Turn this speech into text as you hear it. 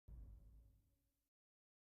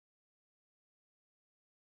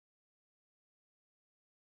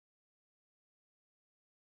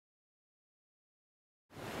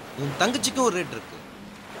உன் தங்கச்சிக்கும் ஒரு ரேட் இருக்கு.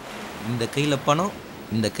 இந்த கையில பணம்,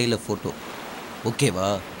 இந்த கையில போட்டோ. ஓகேவா?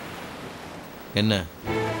 என்ன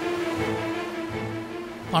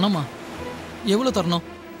பணமா? எவ்வளவு தரணும்?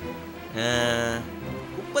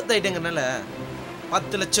 30 ஐட்டங்கனால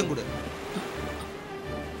 10 லட்சம் கொடு.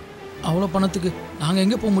 அவ்வளவு பணத்துக்கு நாங்க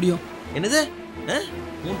எங்க போக முடியும்? என்னது?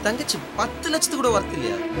 உன் தங்கச்சி 10 லட்சத்துக்கு கூட வரது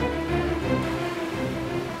இல்லையா?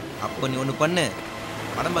 அப்ப நீ ஒண்ணு பண்ணு.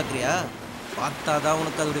 படம் பாக்குறியா? பார்த்தாதான்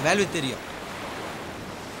உனக்கு அதோட வேல்யூ தெரியும்.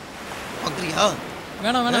 பாக்குறியா?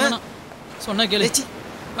 வேணாம் வேணாம் வேணாம், சொன்ன கேளு.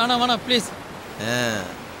 வேணாம் வேணாம் ப்ளீஸ்.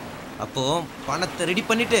 அப்போ பணத்தை ரெடி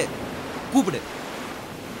பண்ணிட்டு கூப்பிடு.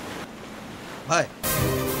 பாய்.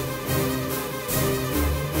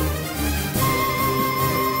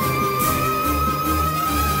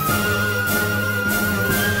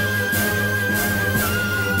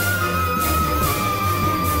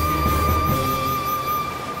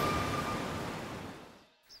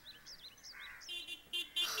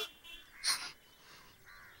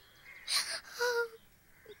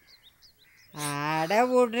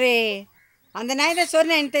 விட்றே, அந்த நாய் தான்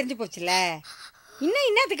சொன்ன எனக்கு தெரிஞ்சு போச்சுல. இன்னும்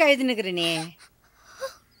இன்னத்துக்கு அழுதுனுக்குற நீ?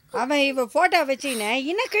 அவன் இவ போட்டோ வச்சுக்கின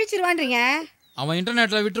இன்னும் கழிச்சிருவான்றீங்க. அவன்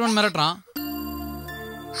இன்டர்நெட்ல விட்டுருவான்னு மிரட்டுறான்.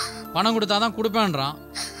 பணம் கொடுத்தாதான் கொடுப்பேன்றான்.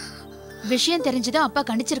 விஷயம் தெரிஞ்சதும் அப்பா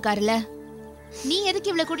கண்டிச்சிருக்காருல்ல. நீ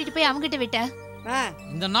எதுக்கு இவ்வளவு கூட்டிட்டு போய் அவங்கிட்ட விட்ட?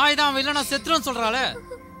 இந்த நாய் தான் இல்லைன்னா செத்துருன்னு சொல்றாளே.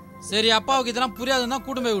 சரி, அப்பாவுக்கு இதெல்லாம் புரியாதுன்னு தான்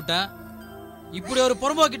கூட்டு போய் விட்டேன். இப்படி ஒரு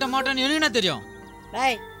பொறுப்போ கிட்ட மாட்டேன்னு எனக்கு என்ன தெரியும்?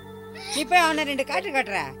 நீ போய் அவனை 2 காட்டு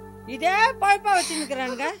காட்டுற. இதே பழப்பா வச்சு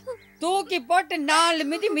நிக்கிறானுங்க. தூக்கி போட்டு 4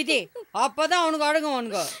 மிதி மிதி, அப்பதான் அவனுக்கு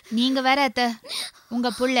அடங்குவானுங்க. நீங்க வேற அத்தை,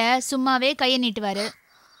 உங்க புள்ள சும்மாவே கைய நீட்டுவாரு.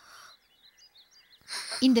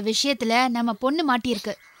 இந்த விஷயத்துல நம்ம பொண்ணு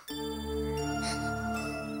மாட்டியிருக்கு.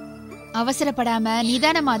 அவசரப்படாம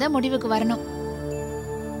நிதானமா தான் முடிவுக்கு வரணும்.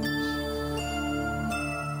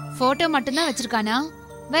 போட்டோ மட்டும்தான் வச்சிருக்கானா?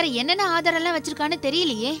 வேற என்னென்ன ஆதாரம் எல்லாம் வச்சிருக்கான்னு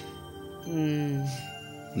தெரியலையே.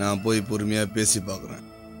 நான் போய் பொறுமையா பேசி பாக்குறேன்.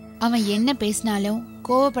 அவன் என்ன பேசினாலும்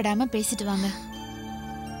கோவப்படாம பேசிட்டு வாங்க.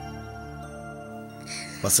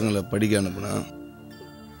 பசங்களை படிக்க அனுப்புனா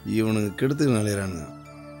இவனுக்கு கெடுத்துக்கு நிலையறானுங்க.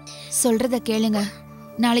 சொல்றத கேளுங்க.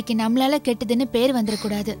 நாளைக்கு நம்மளால கெட்டதுன்னு பேர்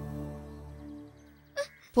வந்துடக்கூடாது.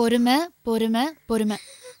 பொறுமை பொறுமை பொறுமை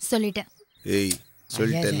சொல்லிட்டேன். ஏய்,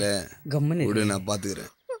 சொல்லிட்டல, விடு, நான்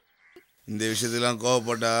பாத்துக்கிறேன். இந்த விஷயத்துலாம்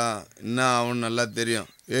கோவப்பட்டா என்ன அவன் நல்லா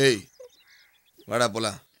தெரியும். ஏய், வாடா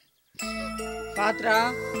போலாம். பாத்ரா,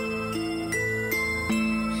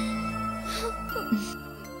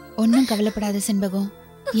 ஒன்னும் கவலைப்படாத செண்பகம்,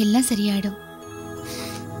 எல்லாம் சரியாயிடும்.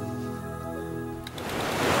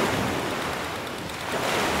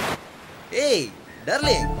 ஏய்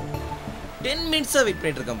டார்லிங், 10 மினிட்ஸா வெயிட்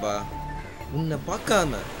பண்ணிட்டு இருக்கேன்பா. உன்னை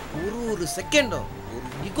பார்க்காம ஒரு செகண்டும் ஒரு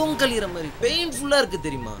இகம் கலிற மாதிரி பெயின்ஃபுல்லா இருக்கு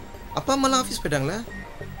தெரியுமா? அப்பா அம்மாலாம் ஆஃபீஸ் போயிட்டாங்களா?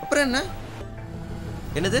 அப்புறம் என்ன?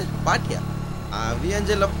 என்னது பாட்டியா?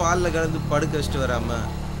 அவியஞ்சல பால்ல கலந்து படுக்க வச்சுட்டு வராம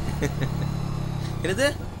என்னது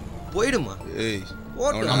போயிடுமா?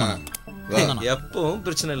 எப்பவும்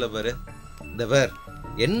பிரச்சனை இல்லை பாரு. இந்த பார்,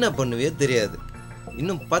 என்ன பண்ணுவே தெரியாது.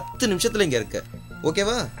 இன்னும் 10 நிமிஷத்துல இங்க இருக்க.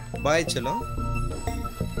 ஓகேவா? பாய் செல்லம்.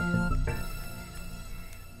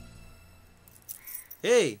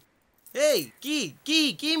 ஏய் ஏய், கீ கீ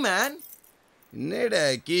கீ மேன். என்னடா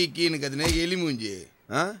கீ கீன்னு கத்துனே எலி மூஞ்சி?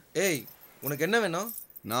 ஏய், உனக்கு என்ன வேணும்?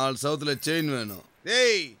 4 சவுத்துல செயின் வேணும்.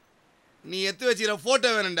 ஏய், நீ எத்து வச்சுக்கிற போட்டோ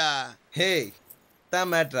வேணும்டா. ஹேய், தான்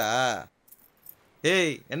மேட்ரா?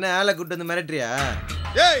 ஏய், என்ன ஆளை கூட்டு வந்து மிரட்டுறியா?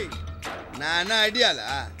 ஏய், நான் என்ன அடியாளா?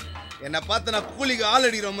 என்னை பார்த்து நான் கூலிக்கு ஆள்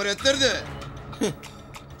அடிக்கிற மாதிரி தெரியுது.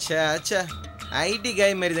 சே, ஐடி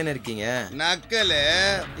காய் மாதிரி தானே இருக்கீங்க. நக்கல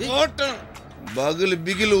போட்டோம், பகுல்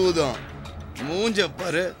பிகில் ஊதும். மூஞ்ச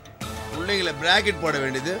பாரு, பிள்ளைங்களை பிராக்கெட் போட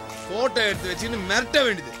வேண்டியது, போட்டோ எடுத்து வச்சுன்னு மிரட்ட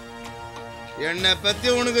வேண்டியது. என்னை பத்தி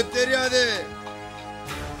உனக்கு தெரியாது.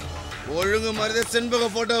 ஒழுங்கு மாதிரி செண்பக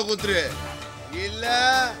போட்டோவை குத்துரு. இல்ல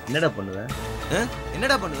என்னடா பண்ணுவ?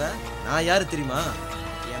 என்னடா பண்ணுவ? நான் யாரு தெரியுமா?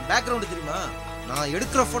 என் பேக்ரவுண்ட் தெரியுமா? நான்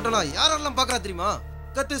எடுக்கிற போட்டோலாம் யாரெல்லாம் பாக்குறா தெரியுமா?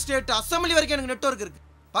 கத்து ஸ்டேட் அசம்பிளி வரைக்கும் எனக்கு நெட்வொர்க் இருக்கு.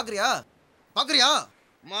 பாக்குறியா? பாக்குறியா?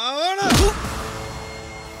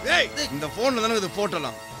 ஏய், இந்த போன்ல தானே இது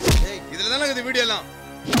போட்டோலாம். ஏய், இதுல தானே இது வீடியோ எல்லாம்.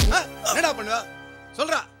 என்னடா பண்ணுவ?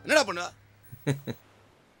 சொல்றா, என்னடா பண்ணுவ?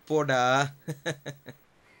 போடா.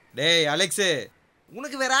 டேய் அலெக்ஸ்,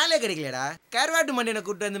 உனக்கு வேற ஆளே கிடைக்கலடா. கருவாட்டு மண்டியனை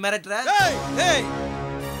கூட்டு வந்து மிரட்டுற. ஏய்,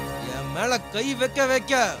 என் மேல கை வைக்க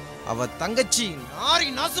வைக்க அவ தங்கச்சி நாரி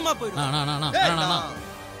நாசமா போயிடும்.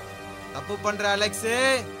 தப்பு பண்ற அலெக்ஸ்,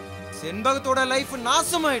 செண்பகத்தோட லைஃப்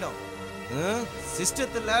நாசமாயிடும்.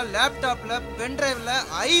 சிஸ்டத்துல, லேப்டாப்ல, பென் டிரைவ்ல,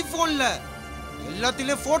 ஐபோன்ல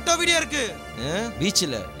எல்லாத்துலயும் போட்டோ வீடியோ இருக்கு.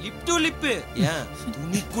 பீச்ல லிப் டு லிப். ஏன்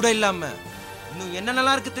துணி கூட இல்லாம. இன்னும்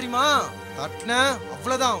என்னென்னலாம் இருக்கு தெரியுமா? தட்ன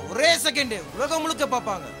அவ்வளவுதான், ஒரே செகண்ட் உலகம் முழுக்க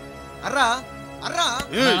பாப்பாங்க. அரா அரா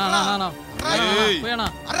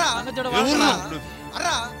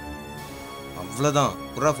அவ்வளவுதான்.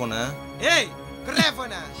 குர்ரா போன. ஏய் குர்ரா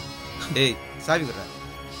போன. ஏய் சாவி குர்ரா.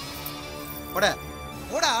 போடா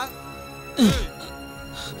போடா.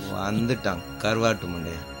 வந்துட்டான் கருவாட்டு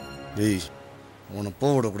மண்டே. டேய் உன்னை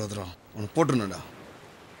போக விடக்கூடாதுடா, உன்னை போட்டுருந்தா.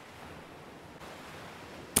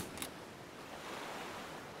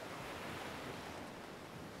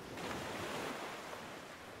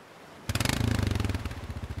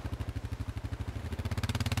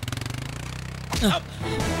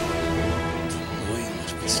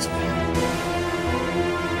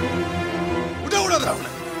 விடக்கூடாதுடா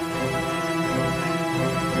அவனை.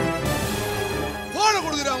 போன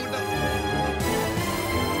கொடுக்குறா அவங்கிட்ட.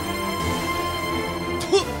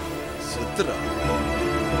 சுத்துறா.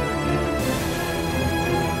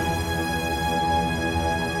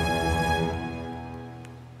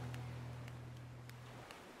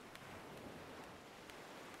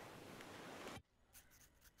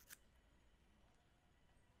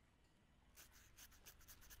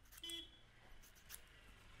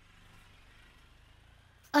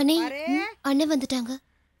 அண்ணே, அண்ணே வந்துட்டாங்க.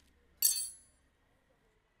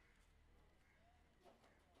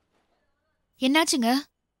 என்னாச்சுங்க?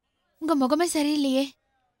 உங்க முகமே சரியில்லையே.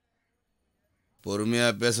 பொறுமையா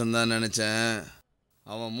பேசணும் நினைச்சேன்.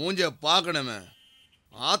 அவன் மூஞ்ச பார்க்கணுமே,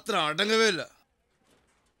 ஆத்திரம் அடங்கவே இல்லை.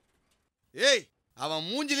 ஏய் அவன்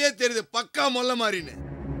மூஞ்சிலே தெரியுது பக்கா மொல்ல மாறின்னு.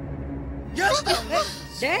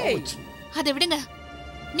 அதை விடுங்க.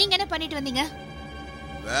 நீங்க என்ன பண்ணிட்டு வந்தீங்க?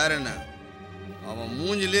 வேற என்ன, அவன்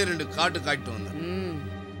மூஞ்சிலே 2 காட்டு காட்டிட்டு வந்தான்.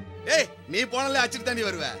 ஏய் நீ போனாலே அச்சிட்டு தாண்டி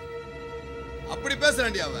வருவ. அப்படி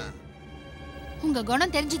பேசுறாண்டி அவன். உங்க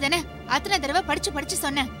குணம் தெரிஞ்சுதானே அத்தனை தடவை படிச்சு படிச்சு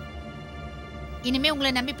சொன்னேன். இனிமே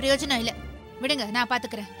உங்களை நம்பி பிரயோஜனம் இல்ல. விடுங்க, நான்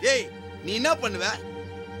பாத்துக்கிறேன். ஏய் நீ என்ன பண்ணுவ?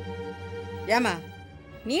 ஏமா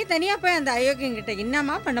நீ தனியா போய் அந்த அயோக்கியம் கிட்ட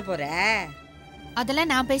என்னமா பண்ண போற?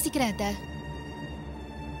 அதெல்லாம் நான் பேசிக்கிறேன் அத்தை.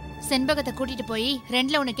 செண்பகத்தை கூட்டிட்டு போய்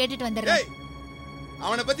 2ல ஒண்ணு கேட்டுட்டு வந்துடுறேன்.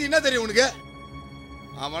 அவனை பத்தி என்ன தெரியும் உனக்கு?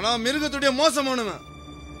 அவனா மிருகத்துடைய மோசமானவன்.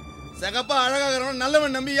 சகப்பா அழகாகிறவன்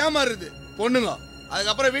நல்லவன் நம்பி ஏமாறுது பொண்ணுங்க.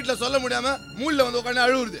 அதுக்கப்புறம் வீட்டுல சொல்ல முடியாம மூலில வந்து உட்காந்து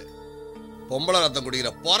அழுவுறது. பொம்பளை ரத்தம் குடிக்கிற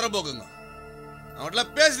போற போக்குங்க. அவன்கிட்ட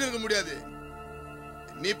பேசி இருக்க முடியாது.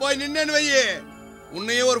 நீ போய் நின்னு வையே,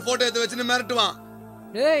 உன்னையே ஒரு போட்டோ எடுத்து வச்சுன்னு மிரட்டுவான்.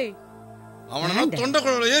 அவனை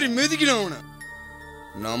தொண்டைக்குள்ள ஏறி மிதிக்கணும். அவனை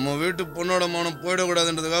நம்ம வீட்டு பொண்ணோட மனம்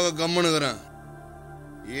போயிடக்கூடாதுன்றதுக்காக கம்முனுக்குறேன்.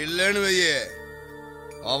 இல்லன்னு வையே,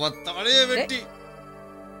 அவன் தலைய வெட்டி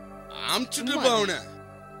அமிச்சுட்டு அவனை.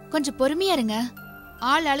 கொஞ்சம் பொறுமையா இருங்க.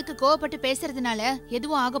 ஆள் ஆளுக்கு கோவப்பட்டு பேசுறதுனால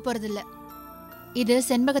எதுவும் ஆக போறது இல்ல. இது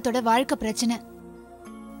செண்பகத்தோட வாழ்க்கை பிரச்சனை.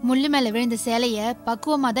 முள்ளு மேல விழுந்த சேலைய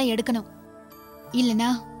பக்குவமா தான் எடுக்கணும். இல்லனா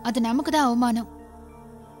அது நமக்கு தான் அவமானம்.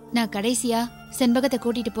 நான் கடைசியா செண்பகத்தை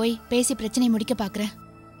கூட்டிட்டு போய் பேசி பிரச்சனை முடிக்க பாக்குறேன்.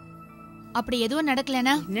 அப்படி எதுவும்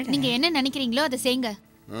நடக்கலனா நீங்க என்ன நினைக்கிறீங்களோ அதை செய்யுங்க.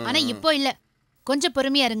 ஆனா இப்போ இல்ல, கொஞ்சம்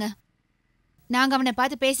பொறுமையா இருங்க. நாங்க அவனை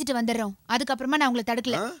பார்த்து பேசிட்டு வந்துடுறோம். அதுக்கப்புறமா நான் உங்களை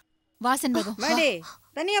தடுக்கல. வா செண்பகம்.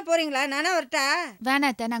 தனியா போறீங்களா? நானா வரட்டா?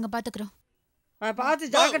 வேணாத்த, நாங்க பாத்துக்கிறோம்.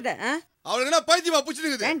 பார்த்து ஜாக்கிரதை. அவளுக்கு என்ன பைத்தியமா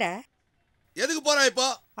புடிச்சிருக்குது? வேண்டா. எதுக்கு போறா இப்போ?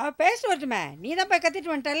 அவ பேசிட்டு வரட்டுமே. நீ தான் போய்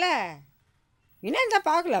கத்திட்டு வந்துட்டல. என்னன்னு தான்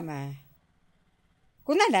பார்க்கலாமே.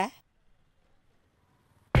 குந்தாண்டா.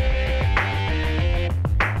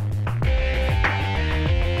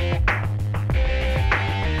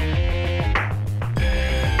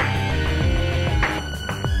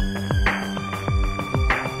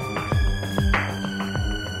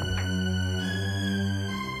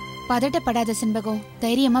 பதட்டப்படாத செண்பகம்,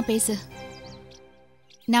 தைரியமா பேசு.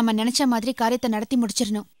 நாம நினைச்ச மாதிரி காரியத்தை நடத்தி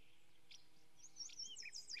முடிச்சிடணும்.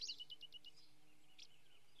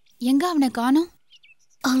 எங்க அவனை காணோம்?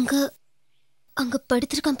 அங்க அங்க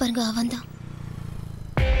படுத்திருக்கான் பாருங்க, அவன்தான்.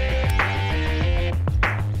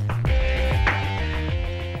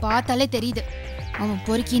 பார்த்தாலே தெரியுது அவன்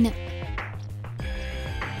பொறுக்கின்னு.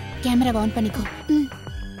 கேமரா ஆன் பண்ணிக்கோ.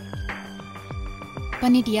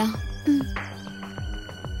 பண்ணிட்டியா?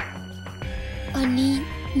 அண்ணி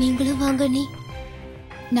நீங்களும் வாங்க. நீ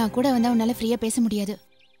நான் கூட வந்தா உன்னால ஃப்ரீயா பேச முடியாது,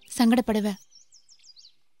 சங்கடப்படுவ.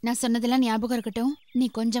 நான் சொன்னதெல்லாம் ஞாபகம் இருக்கட்டும். நீ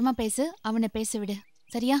கொஞ்சமா பேசு, அவனை பேச விடு,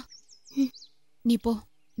 சரியா? நீ போ,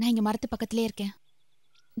 நான் இங்க மரத்து பக்கத்திலே இருக்கேன்.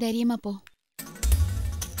 தைரியமா போ.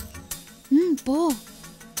 போ.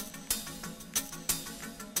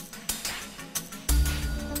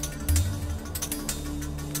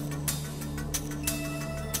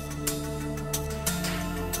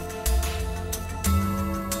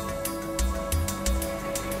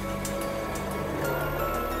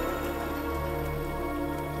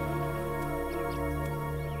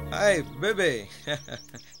 Hi, baby.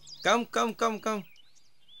 Come.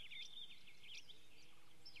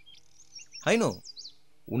 I know.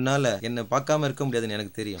 உன்னால என்ன பார்க்காம இருக்க முடியாதுன்னு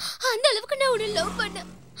எனக்கு தெரியும். அந்த அளவுக்கு நான் உன்னை லவ் பண்ணேன்.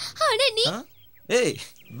 ஆனா நீ ஏய்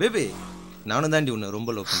பேபி, நானும் தாண்டி உன்னை ரொம்ப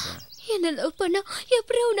லவ் பண்றேன். என்ன லவ் பண்ணா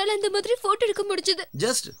எப்படி உன்னால அந்த மாதிரி போட்டோ எடுக்க முடிஞ்சது?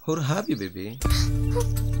 ஜஸ்ட் ஒரு ஹாப்பி பேபி.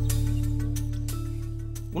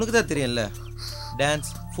 உனக்கு தான் தெரியும்ல,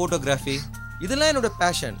 டான்ஸ், போட்டோகிராஃபி இதெல்லாம் என்னோட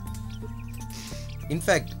பேஷன்.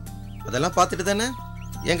 இன்ஃபேக்ட் அதெல்லாம் பார்த்துட்டு தானே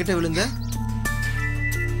என்கிட்ட விழுந்த.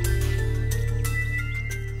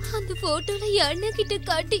 அந்த போட்டோல என் அண்ணன் கிட்ட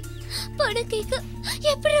காட்டி பணம் கேட்க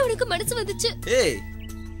எப்படி உனக்கு மனசு வந்துச்சு? ஏய்,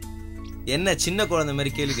 என்ன சின்ன குழந்தை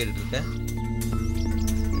மாதிரி கேள்வி கேட்டுட்டு இருக்க?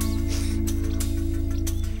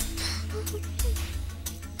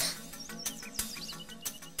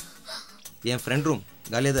 என் ஃப்ரெண்ட் ரூம்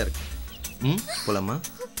காலியாக தான் இருக்கு. போலாமா?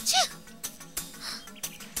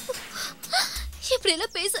 எப்படி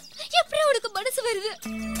எல்லாம் பேச எப்படி உனக்கு மனசு வருது?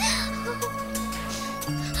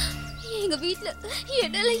 எங்க வீட்ல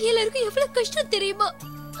என்னால எல்லாருக்கும் எவ்வளவு கஷ்டம் தெரியுமா?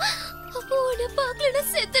 அப்போ உன்னை பார்க்கலன்னா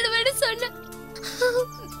செத்துடுவேன்னு சொன்னேன்.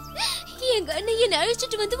 எங்க அண்ணன் என்னை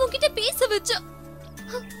அழைச்சிட்டு வந்து உன்கிட்ட பேச வச்சான்.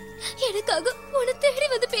 எனக்காக உன்னை தேடி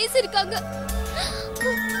வந்து பேசிருக்காங்க.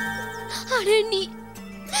 ஆனா நீ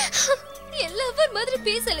எல்லாரும் மாதிரி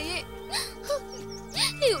பேசலையே.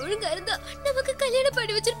 நீ ஒழுங்கா இருந்தா நமக்கு கல்யாணம்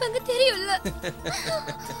பண்ணி வச்சிருப்பாங்க தெரியும்ல.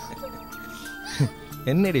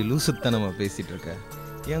 என்னடி லூசுத்தனமா பேசிட்டு இருக்க?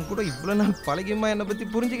 என் கூட இவ்வளவு நாள் பழகியமா என்னை பத்தி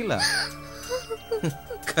புரிஞ்சுக்கல.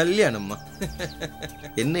 கல்யாணம்மா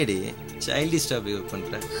என்னடி சைல்டிஷா பிஹேவ்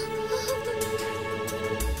பண்ற?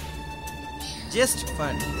 Just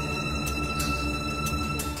fun.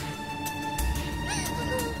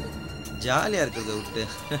 ஜாலியா இருக்கிறத விட்டு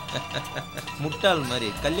முட்டாள் மாதிரி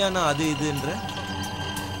கல்யாணம் அது இதுன்ற.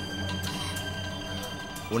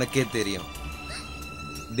 உனக்கே தெரியும்,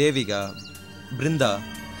 தேவிகா, பிருந்தா,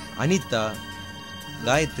 அனிதா,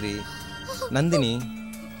 காயத்ரி, நந்தினி,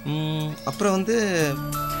 அப்புறம்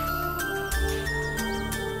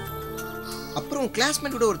அப்புறம்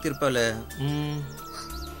கிளாஸ்மேட் கூட ஒருத்தர் இருப்பாள்,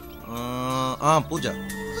 பூஜா.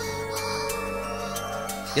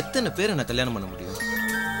 எத்தனை பேரை நான் கல்யாணம் பண்ண முடியும்?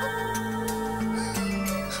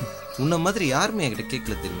 உன்ன மாதிரி யாருமே என்கிட்ட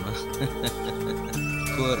கேட்கல தெரியுமா?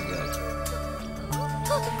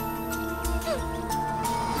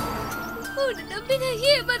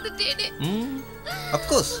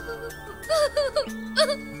 அப்கோர்ஸ்,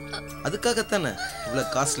 அதுக்காகத்தானே இவ்வளவு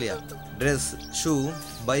காஸ்ட்லியா ட்ரெஸ், ஷூ,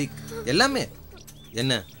 பைக் எல்லாமே.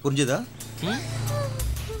 என்ன புரிஞ்சுதா?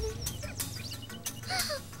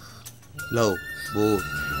 லவ் போர்,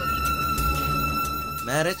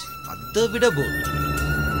 மேரேஜ் அதை விட போர்.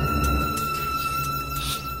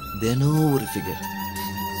 தினம் ஒரு figure.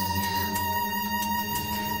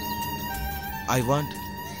 I want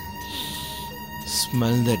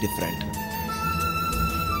smell the different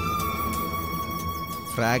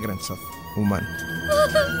fragrance of woman.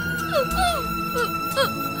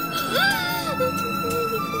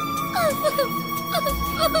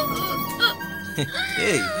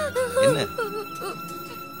 ஏய், என்ன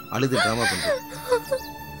அழுது டிராமா பண்ற?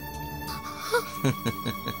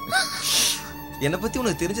 என்னை பத்தி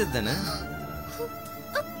உனக்கு தெரிஞ்சது தானே?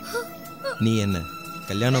 நீ என்ன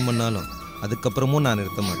கல்யாணம் பண்ணாலும் அதுக்கப்புறமும் நான்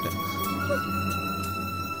நிறுத்த மாட்டேன்.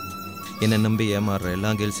 என்னை நம்பி ஏமாறுற எல்லா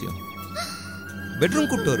கேர்ள்ஸையும் பெட்ரூம்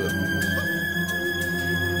கூப்பிட்டு வருவேன்.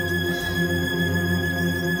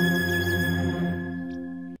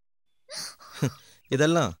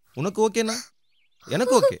 இதெல்லாம் உனக்கு ஓகேனா?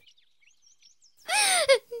 எனக்கு ஓகே.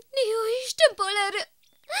 நீ இஷ்டம் போல இரு,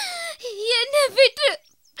 என்ன விட்டு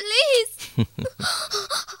ப்ளீஸ்.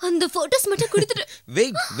 அந்த போட்டோஸ் மட்டும் கொடுத்துடு.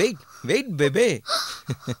 Wait baby.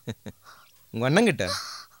 உங்க அண்ணன் கிட்ட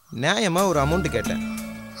நியாயமா ஒரு அமௌண்ட் கேட்டேன்.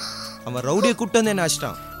 அவன் ரவுடியை கூப்பிட்டு வந்து என்ன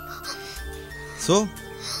ஆச்சிட்டான். ஸோ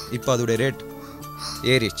இப்போ அதோடைய ரேட்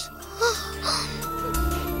ஏறிச்சு.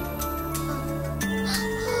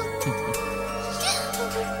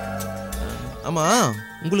 ஆமா,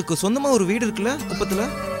 உங்களுக்கு சொந்தமா ஒரு வீடு இருக்குல்ல குப்பத்துல?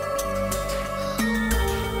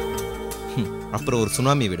 அப்புறம் ஒரு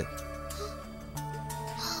சுனாமி வீடு.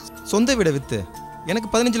 சொந்த வீடை வித்து எனக்கு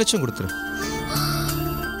 15 லட்சம் கொடுத்துரு.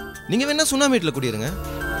 நீங்க வேணா சுனாமி வீட்டில் குடியிருங்க.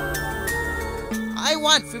 I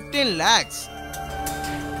want 15 lakhs.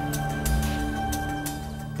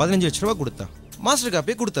 15 லட்சம் ரூபாய் கொடுத்தா மாஸ்டர்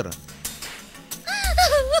காப்பியை கொடுத்துறேன்.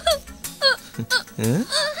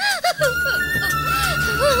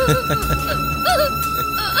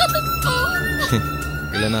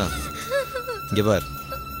 இல்லைனா இங்க பார்,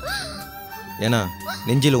 ஏன்னா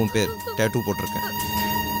நெஞ்சில உன் பேர் டேட்டூ போட்டிருக்கேன்.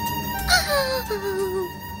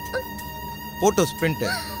 போட்டோஸ் பிரிண்ட்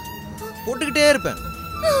போட்டுக்கிட்டே இருப்பேன்.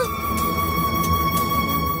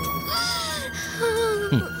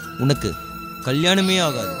 உனக்கு கல்யாணமே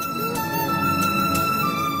ஆகாது.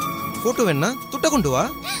 போட்டோ வேணா துட்ட கொண்டு வா.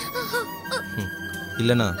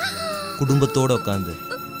 இல்லனா குடும்பத்தோட உட்காந்து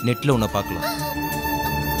நெட்ல உன்னை பார்க்கலாம்.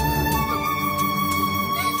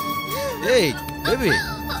 ஏய் பேபி,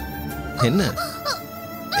 என்ன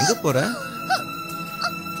எங்க போற?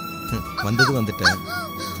 வந்தது வந்துட்டேன்.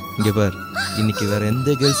 இங்க பார், இன்னைக்கு வேற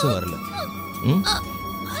எந்த கேர்ள்ஸும் வரல.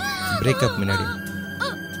 பிரேக்கப் முன்னாடி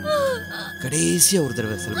கடைசியா ஒரு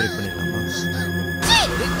தடவை செலிப்ரேட் பண்ணிடலாமா?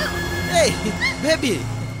 ஏய் பேபி,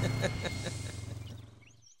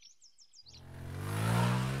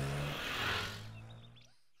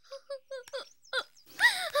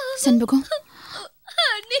 செண்பகம்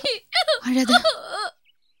அழாத.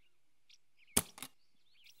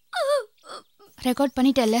 ரெக்கார்ட்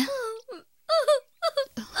பண்ணிட்டல,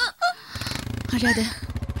 அழாத.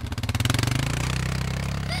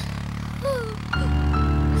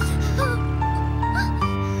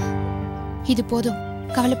 இது போதும்,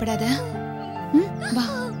 கவலைப்படாத. வா.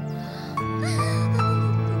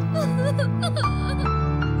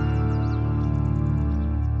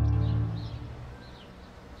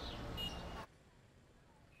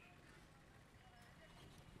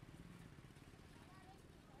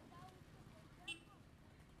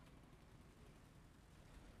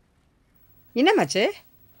 என்னமாச்சு?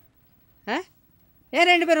 ஏன்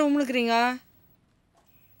 2 பேரும் உம்முனுக்குறீங்க?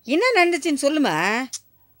 என்ன நடந்துச்சுன்னு சொல்லுமா.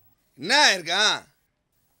 என்ன இருக்கான்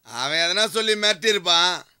அவன்? எதனா சொல்லி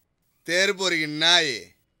மிரட்டியிருப்பான். தேர் போறீங்க நாய்.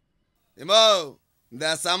 இப்போ இந்த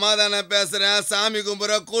சமாதானம் பேசுறேன், சாமி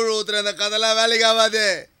கும்புற, கூழ் ஊத்துற இந்த கதெல்லாம் வேலைக்கு ஆகாது.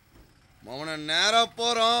 அவனை நேரம்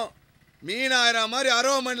போகிறோம், மீனாயிர மாதிரி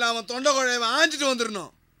 60 மணியில் அவன் தொண்டை குழைய ஆஞ்சிட்டு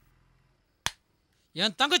வந்துடணும்.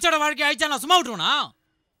 என் தங்கச்சோட வாழ்க்கை ஆயிடுச்சா நான் சும்மா விட்டுருவனா?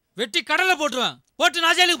 வெட்டி கடலை போட்டுருவேன். போட்டு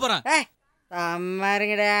நான் ஜெயிலுக்கு போறேன்.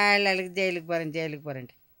 அம்மாருங்கடா, அழுக்கு ஜெயிலுக்கு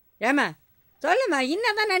போறேன்ட்டு. ஏமா சொல்லுமா,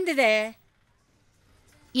 என்னதான் நடந்தது?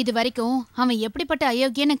 இது வரைக்கும் அவன் எப்படிப்பட்ட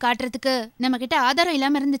அயோக்கியன்னு காட்டுறதுக்கு நம்ம கிட்ட ஆதாரம்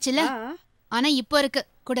இல்லாம இருந்துச்சுல்ல. ஆனா இப்போ இருக்கு.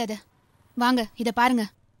 கூடாது. வாங்க இத பாருங்க.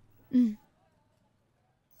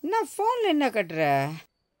 என்ன போன்ல என்ன கட்டுற?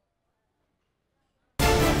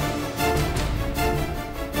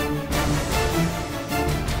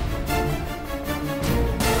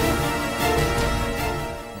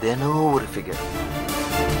 தினம் ஒரு ஃபிகர்.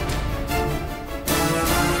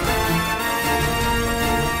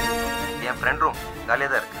 என் ஃப்ரெண்ட் ரூம் காலியாக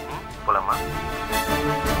தான் இருக்கு. போலாமா?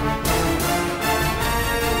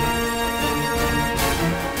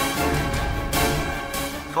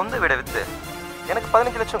 சொந்த வீடை வித்து எனக்கு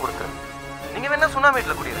 15 லட்சம் கொடுத்துரு. நீங்க வேணா சுனாமி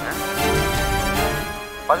வீட்டில் குடியிருங்க.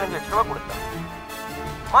 15 லட்சம் ரூபா கொடுத்தா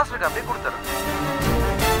மாஸ்டருக்கு அப்படியே கொடுத்துறேன்.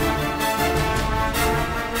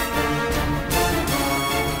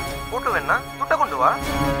 போட்டோ வேணா துட்ட கொண்டு வா.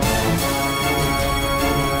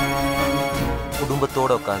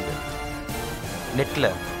 குடும்பத்தோட உட்காந்து நெட்ல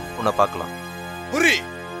உன்னை பார்க்கலாம். புரி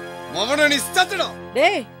மவன நீ சத்தணும்.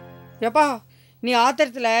 டேய் எப்பா, நீ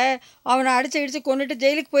ஆத்திரத்துல அவனை அடிச்சு கொண்டுட்டு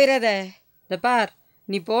ஜெயிலுக்கு போயிடாத. இந்த பார்,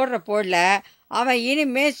 நீ போடுற போடல அவன்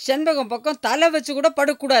இனிமே செண்பகம் பக்கம் தலை வச்சு கூட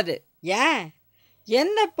படக்கூடாது. ஏன்,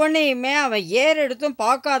 எந்த பொண்ணையுமே அவன் ஏறெடுத்தும்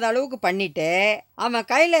பார்க்காத அளவுக்கு பண்ணிட்டு அவன்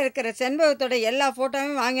கையில் இருக்கிற செண்பகத்தோட எல்லா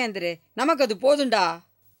ஃபோட்டோவையும் வாங்கியாந்துரு. நமக்கு அது போதுண்டா.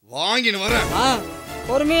 வாங்கின்னு வரேன்.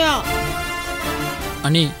 பொறுமையா.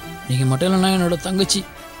 அண்ணி, நீங்க மட்டும் இல்லைன்னா என்னோட தங்கச்சி.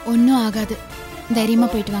 ஒன்றும் ஆகாது, தைரியமா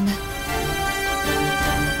போயிட்டு வாங்க.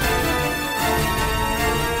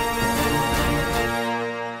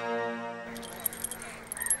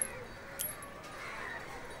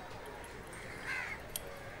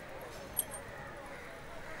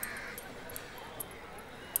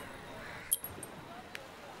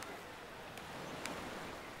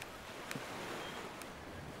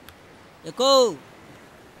 எக்கோ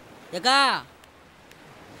எக்கா,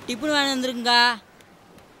 டிஃபன் வேணும் வந்துருக்குங்க.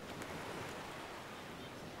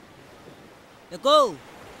 எக்கோ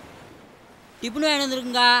டிஃபன் வேணும்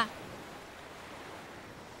வந்துருக்குங்க.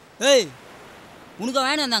 ஏய், உனக்கு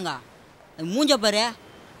வேணும் வந்தாங்க, மூஞ்ச பாரு.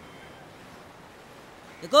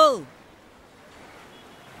 எக்கோ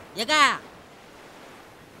எக்கா.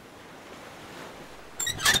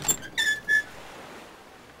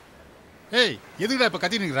 ஏய், எதுக்குடா இப்போ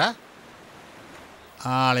கத்தி நிற்கிறா?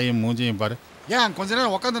 ஆளையும் மூஞ்சியும் பாரு. ஏன் கொஞ்ச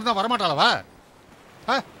நேரம் உட்காந்துருந்தா வரமாட்டாளவா?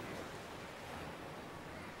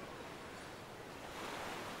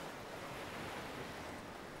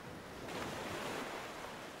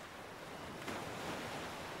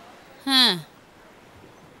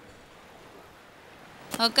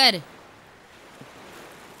 உக்காரு.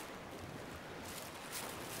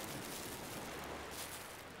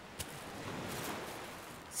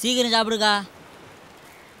 சீக்கிரம் சாப்பிடுக்கா.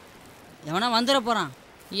 எவனா வந்துட போகிறான்.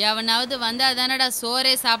 எவனாவது வந்தா தானடா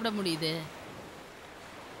சோறே சாப்பிட முடியுது.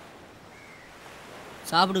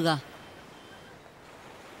 சாப்பிடுக்கா.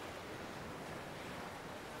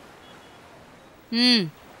 ம்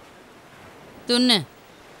துண்ணு.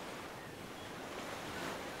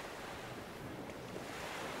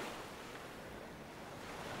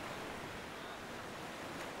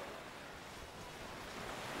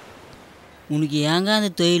 உனக்கு ஏங்க அந்த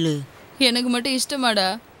தொழில்? எனக்கு மட்டும் இஷ்டமாடா?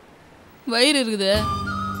 வயிறு இருக்குது,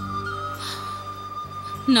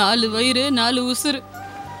 4 வயிறு 4 உசுறு.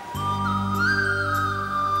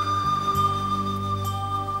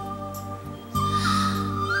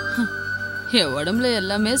 என் உடம்புல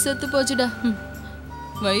எல்லாமே செத்து போச்சுடா.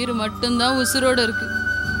 வயிறு மட்டும்தான் உசுரோட இருக்கு.